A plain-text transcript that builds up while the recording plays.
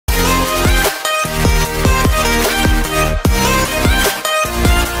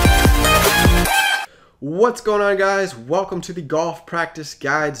What's going on, guys? Welcome to the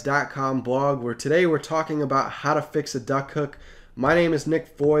golfpracticeguides.com blog, where today we're talking about how to fix a duck hook. My name is Nick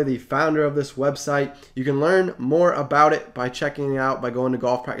Foy, the founder of this website. You can learn more about it by checking it out by going to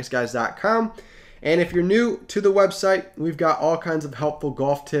golfpracticeguides.com. And if you're new to the website, we've got all kinds of helpful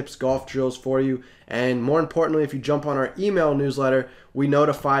golf tips, golf drills for you. And more importantly, if you jump on our email newsletter, we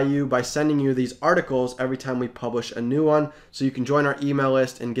notify you by sending you these articles every time we publish a new one. So you can join our email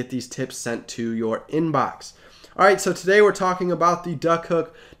list and get these tips sent to your inbox. All right, so today we're talking about the duck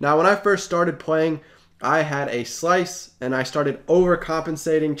hook. Now, when I first started playing, I had a slice and I started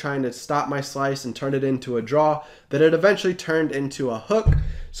overcompensating, trying to stop my slice and turn it into a draw, that it eventually turned into a hook.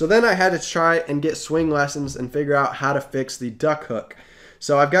 So then I had to try and get swing lessons and figure out how to fix the duck hook.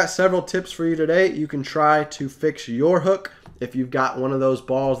 So I've got several tips for you today. You can try to fix your hook if you've got one of those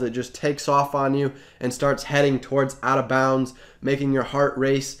balls that just takes off on you and starts heading towards out of bounds, making your heart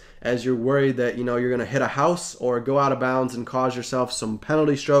race as you're worried that you're going to hit a house or go out of bounds and cause yourself some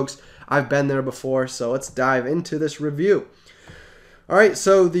penalty strokes. I've been there before, so let's dive into this review. All right,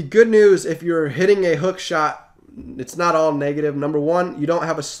 so the good news, if you're hitting a hook shot, it's not all negative. Number one, you don't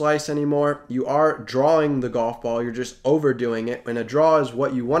have a slice anymore. You are drawing the golf ball. You're just overdoing it. And a draw is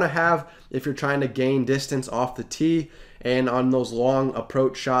what you want to have if you're trying to gain distance off the tee and on those long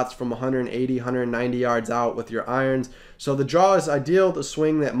approach shots from 180, 190 yards out with your irons. So the draw is ideal, the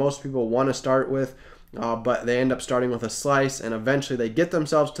swing that most people want to start with. But they end up starting with a slice and eventually they get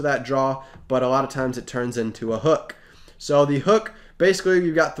themselves to that draw, but a lot of times it turns into a hook. So the hook, basically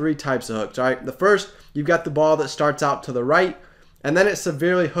you've got three types of hooks, all right? The first, you've got the ball that starts out to the right and then it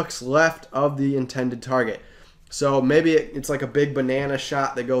severely hooks left of the intended target. So maybe it's like a big banana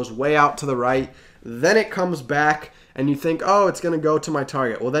shot that goes way out to the right, then it comes back and you think, oh, it's gonna go to my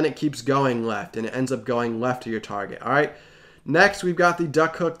target. Well, then it keeps going left and it ends up going left to your target, all right? Next, we've got the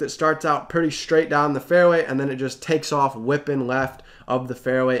duck hook that starts out pretty straight down the fairway and then it just takes off whipping left of the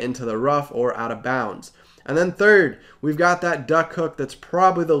fairway into the rough or out of bounds. And then third, we've got that duck hook that's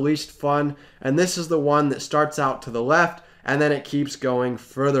probably the least fun, and this is the one that starts out to the left and then it keeps going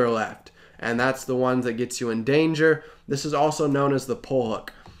further left. And that's the one that gets you in danger. This is also known as the pull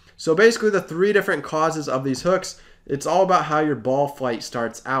hook. So basically the three different causes of these hooks, it's all about how your ball flight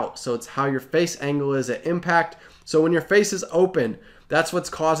starts out. So it's how your face angle is at impact. So when your face is open, that's what's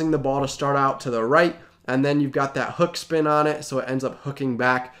causing the ball to start out to the right, and then you've got that hook spin on it, so it ends up hooking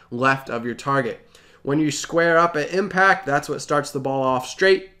back left of your target. When you square up at impact, that's what starts the ball off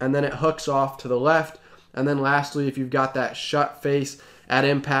straight, and then it hooks off to the left. And then lastly, if you've got that shut face at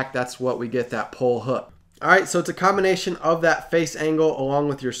impact, that's what we get that pull hook. All right, so it's a combination of that face angle along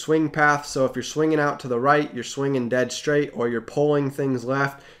with your swing path. So if you're swinging out to the right, you're swinging dead straight, or you're pulling things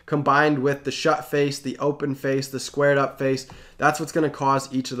left, combined with the shut face, the open face, the squared up face, that's what's going to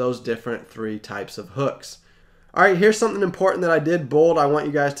cause each of those different three types of hooks. All right, here's something important that I did bold I want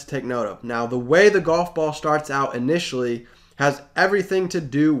you guys to take note of. Now, the way the golf ball starts out initially has everything to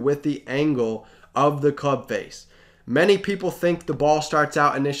do with the angle of the club face. Many people think the ball starts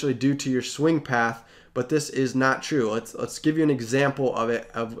out initially due to your swing path, but this is not true. Let's give you an example of it,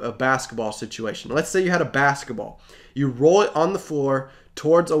 of a basketball situation. Let's say you had a basketball. You roll it on the floor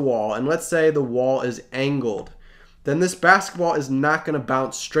towards a wall, and let's say the wall is angled. Then this basketball is not going to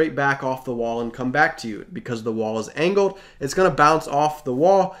bounce straight back off the wall and come back to you because the wall is angled. It's going to bounce off the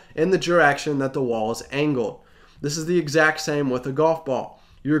wall in the direction that the wall is angled. This is the exact same with a golf ball.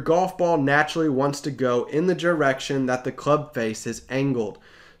 Your golf ball naturally wants to go in the direction that the club face is angled.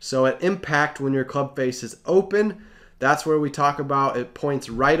 So at impact, when your club face is open, that's where we talk about it points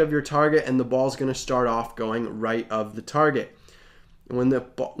right of your target and the ball's going to start off going right of the target. When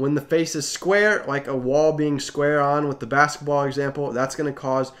the face is square, like a wall being square on with the basketball example, that's going to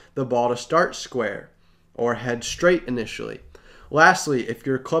cause the ball to start square or head straight initially. Lastly, if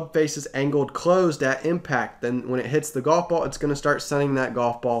your club face is angled closed at impact, then when it hits the golf ball, it's going to start sending that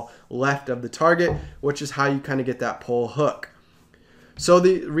golf ball left of the target, which is how you kind of get that pull hook. So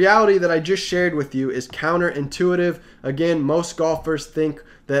the reality that I just shared with you is counterintuitive. Again, most golfers think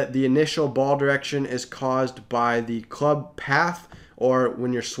that the initial ball direction is caused by the club path, or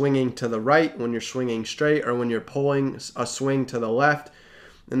when you're swinging to the right, when you're swinging straight, or when you're pulling a swing to the left.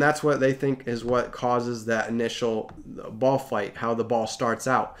 And that's what they think is what causes that initial ball flight, how the ball starts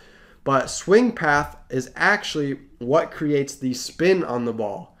out. But swing path is actually what creates the spin on the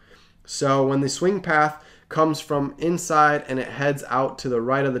ball. So when the swing path comes from inside and it heads out to the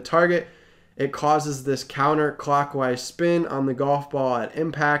right of the target, it causes this counterclockwise spin on the golf ball at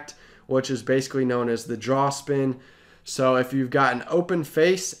impact, which is basically known as the draw spin. So if you've got an open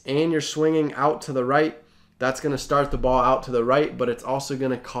face and you're swinging out to the right, that's going to start the ball out to the right, but it's also going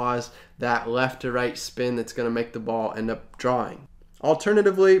to cause that left to right spin that's going to make the ball end up drawing.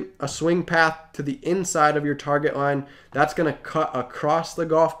 Alternatively, a swing path to the inside of your target line, that's going to cut across the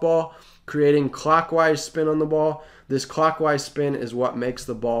golf ball, creating clockwise spin on the ball. This clockwise spin is what makes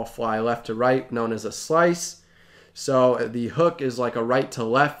the ball fly left to right, known as a slice. So the hook is like a right to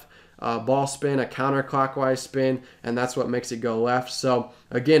left ball spin, a counterclockwise spin, and that's what makes it go left. So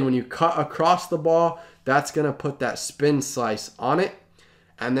again, when you cut across the ball, that's going to put that spin slice on it,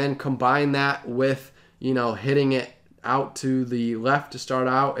 and then combine that with, hitting it out to the left to start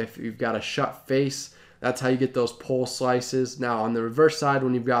out. If you've got a shut face, that's how you get those pull slices. Now on the reverse side,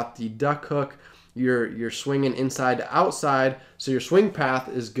 when you've got the duck hook, you're swinging inside to outside, so your swing path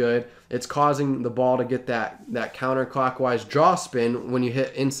is good. It's causing the ball to get that counterclockwise draw spin when you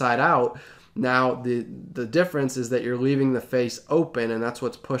hit inside out. Now the difference is that you're leaving the face open, and that's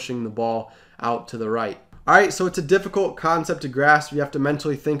what's pushing the ball out to the right. All right, so it's a difficult concept to grasp. You have to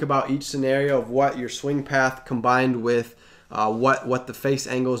mentally think about each scenario of what your swing path combined with what the face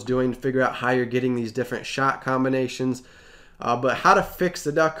angle is doing to figure out how you're getting these different shot combinations. But how to fix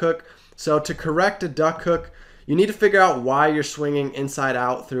the duck hook. So to correct a duck hook, you need to figure out why you're swinging inside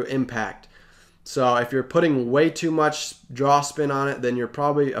out through impact. So if you're putting way too much draw spin on it, then you're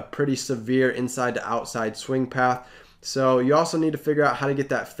probably a pretty severe inside to outside swing path. So you also need to figure out how to get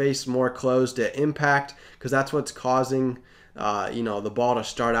that face more closed at impact, because that's what's causing the ball to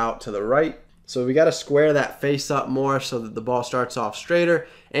start out to the right. So we got to square that face up more so that the ball starts off straighter,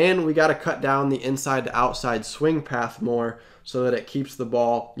 and we got to cut down the inside to outside swing path more so that it keeps the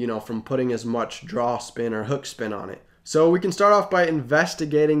ball, from putting as much draw spin or hook spin on it. So we can start off by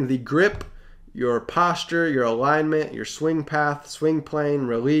investigating the grip, your posture, your alignment, your swing path, swing plane,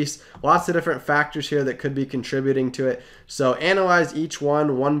 release. Lots of different factors here that could be contributing to it. So analyze each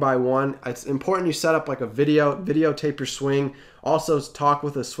one by one. It's important you set up like a videotape your swing. Also talk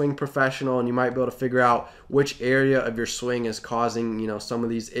with a swing professional, and you might be able to figure out which area of your swing is causing, some of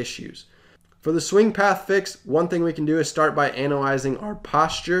these issues. For the swing path fix, one thing we can do is start by analyzing our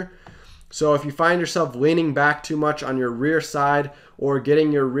posture. So if you find yourself leaning back too much on your rear side or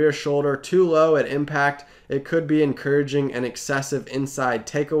getting your rear shoulder too low at impact, it could be encouraging an excessive inside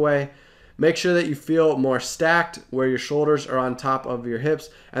takeaway. Make sure that you feel more stacked where your shoulders are on top of your hips,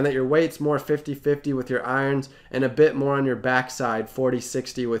 and that your weight's more 50-50 with your irons and a bit more on your backside,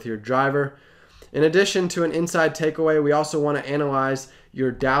 40-60 with your driver. In addition to an inside takeaway, we also want to analyze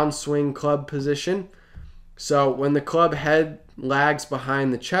your downswing club position. So when the club head lags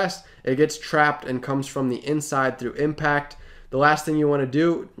behind the chest, it gets trapped and comes from the inside through impact. The last thing you want to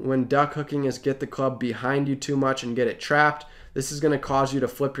do when duck hooking is get the club behind you too much and get it trapped. This is going to cause you to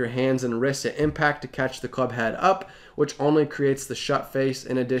flip your hands and wrists at impact to catch the club head up, which only creates the shut face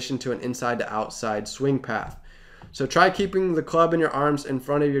in addition to an inside to outside swing path. So try keeping the club in your arms in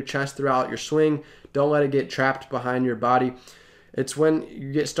front of your chest throughout your swing. Don't let it get trapped behind your body. It's when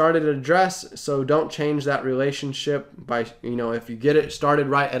you get started at address, so don't change that relationship by, if you get it started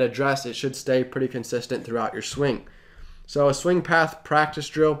right at address, it should stay pretty consistent throughout your swing. So a swing path practice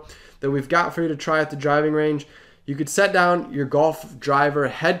drill that we've got for you to try at the driving range. You could set down your golf driver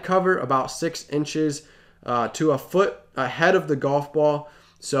head cover about 6 inches to a foot ahead of the golf ball.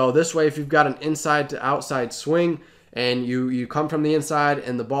 So this way, if you've got an inside to outside swing and you come from the inside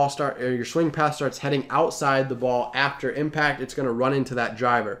and the ball your swing path starts heading outside the ball after impact, it's going to run into that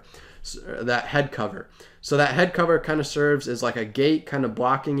driver, that head cover. So that head cover kind of serves as like a gate, kind of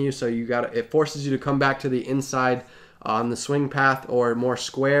blocking you. So it forces you to come back to the inside on the swing path or more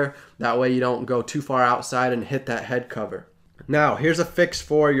square. That way you don't go too far outside and hit that head cover. Now here's a fix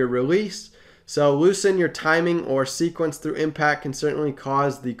for your release. So loosen your timing or sequence through impact can certainly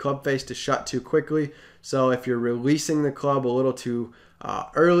cause the club face to shut too quickly. So if you're releasing the club a little too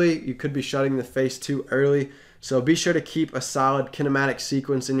early, you could be shutting the face too early. So be sure to keep a solid kinematic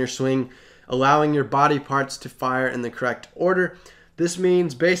sequence in your swing, allowing your body parts to fire in the correct order. This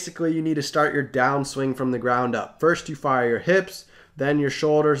means basically you need to start your downswing from the ground up. First you fire your hips, then your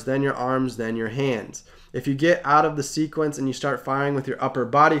shoulders, then your arms, then your hands. If you get out of the sequence and you start firing with your upper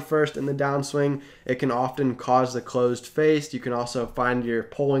body first in the downswing, it can often cause the closed face. You can also find you're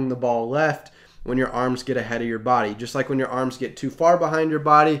pulling the ball left when your arms get ahead of your body. Just like when your arms get too far behind your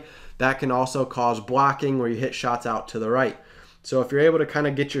body, that can also cause blocking where you hit shots out to the right. So if you're able to kind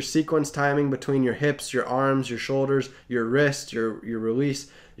of get your sequence timing between your hips, your arms, your shoulders, your wrists, your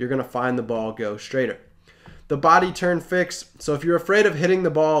release, you're going to find the ball go straighter. The body turn fix. So if you're afraid of hitting the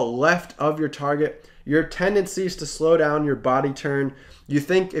ball left of your target, your tendency is to slow down your body turn. You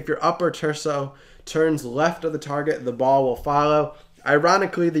think if your upper torso turns left of the target, the ball will follow.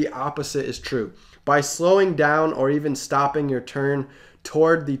 Ironically, the opposite is true. By slowing down or even stopping your turn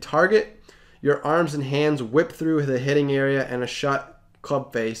toward the target, your arms and hands whip through the hitting area and a shut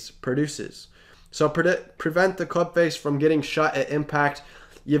club face produces. So prevent the club face from getting shut at impact,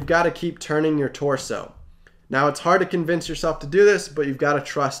 you've got to keep turning your torso. Now, it's hard to convince yourself to do this, but you've got to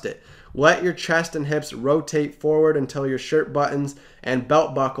trust it. Let your chest and hips rotate forward until your shirt buttons and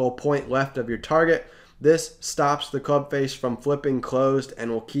belt buckle point left of your target. This stops the club face from flipping closed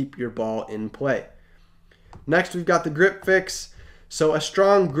and will keep your ball in play. Next, we've got the grip fix. So a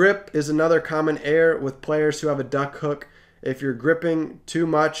strong grip is another common error with players who have a duck hook. If you're gripping too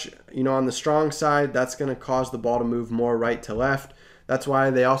much, on the strong side, that's going to cause the ball to move more right to left. That's why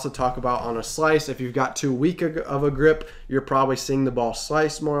they also talk about on a slice, if you've got too weak of a grip, you're probably seeing the ball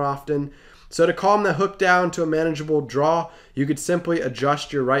slice more often. So to calm the hook down to a manageable draw, you could simply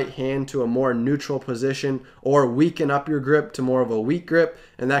adjust your right hand to a more neutral position or weaken up your grip to more of a weak grip,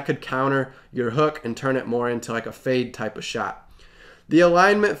 and that could counter your hook and turn it more into like a fade type of shot. The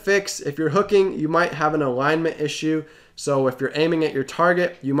alignment fix, if you're hooking, you might have an alignment issue. So if you're aiming at your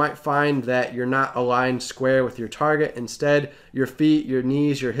target, you might find that you're not aligned square with your target. Instead, your feet, your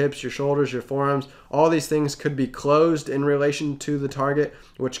knees, your hips, your shoulders, your forearms, all these things could be closed in relation to the target,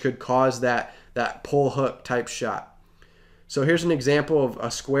 which could cause that pull hook type shot. So here's an example of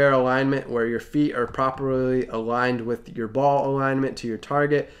a square alignment where your feet are properly aligned with your ball alignment to your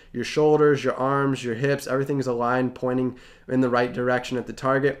target. Your shoulders, your arms, your hips, everything is aligned, pointing in the right direction at the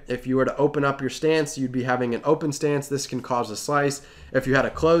target. If you were to open up your stance, you'd be having an open stance. This can cause a slice. If you had a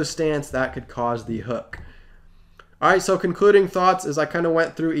closed stance, that could cause the hook. All right, so concluding thoughts is I kind of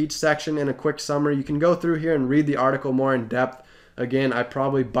went through each section in a quick summary. You can go through here and read the article more in depth. Again, I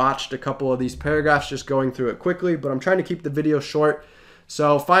probably botched a couple of these paragraphs just going through it quickly, but I'm trying to keep the video short.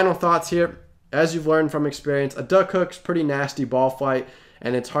 So final thoughts here. As you've learned from experience, a duck hook's pretty nasty ball flight,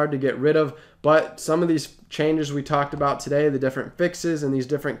 and it's hard to get rid of. But some of these changes we talked about today, the different fixes and these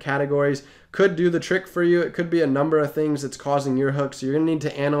different categories, could do the trick for you. It could be a number of things that's causing your hook. So you're going to need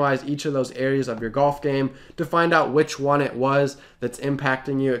to analyze each of those areas of your golf game to find out which one it was that's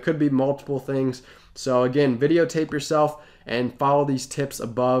impacting you. It could be multiple things. So again, videotape yourself and follow these tips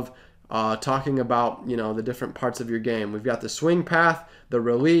above, talking about the different parts of your game. We've got the swing path, the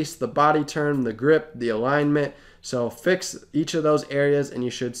release, the body turn, the grip, the alignment. So fix each of those areas and you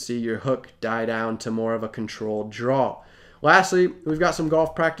should see your hook die down to more of a controlled draw. Lastly, we've got some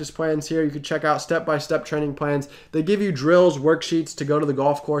golf practice plans here. You can check out step-by-step training plans. They give you drills, worksheets to go to the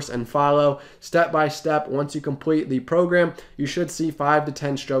golf course and follow step-by-step. Once you complete the program, you should see 5 to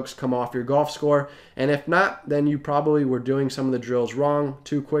 10 strokes come off your golf score. And if not, then you probably were doing some of the drills wrong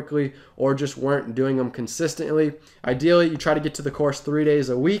too quickly or just weren't doing them consistently. Ideally, you try to get to the course 3 days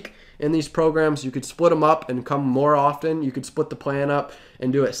a week. In these programs, you could split them up and come more often. You could split the plan up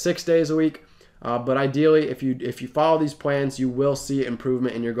and do it 6 days a week. But ideally, if you follow these plans, you will see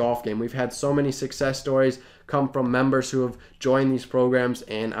improvement in your golf game. We've had so many success stories come from members who have joined these programs,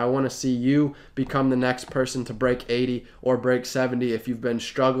 and I want to see you become the next person to break 80 or break 70 if you've been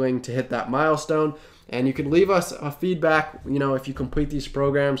struggling to hit that milestone. And you can leave us a feedback, if you complete these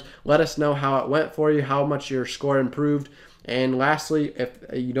programs. Let us know how it went for you, how much your score improved. And lastly, if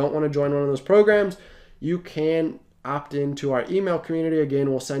you don't want to join one of those programs, you can opt into our email community.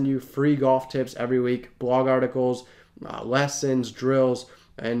 Again, we'll send you free golf tips every week, blog articles, lessons, drills,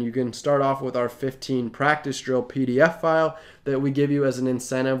 and you can start off with our 15 practice drill PDF file that we give you as an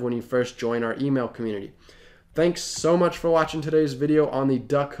incentive when you first join our email community. Thanks so much for watching today's video on the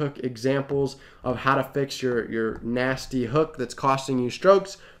duck hook examples of how to fix your nasty hook that's costing you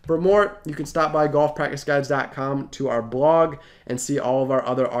strokes. For more, you can stop by golfpracticeguides.com to our blog and see all of our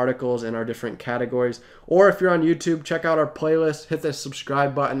other articles in our different categories. Or if you're on YouTube, check out our playlist, hit the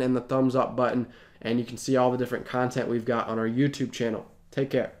subscribe button and the thumbs up button, and you can see all the different content we've got on our YouTube channel. Take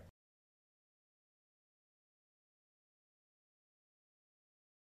care.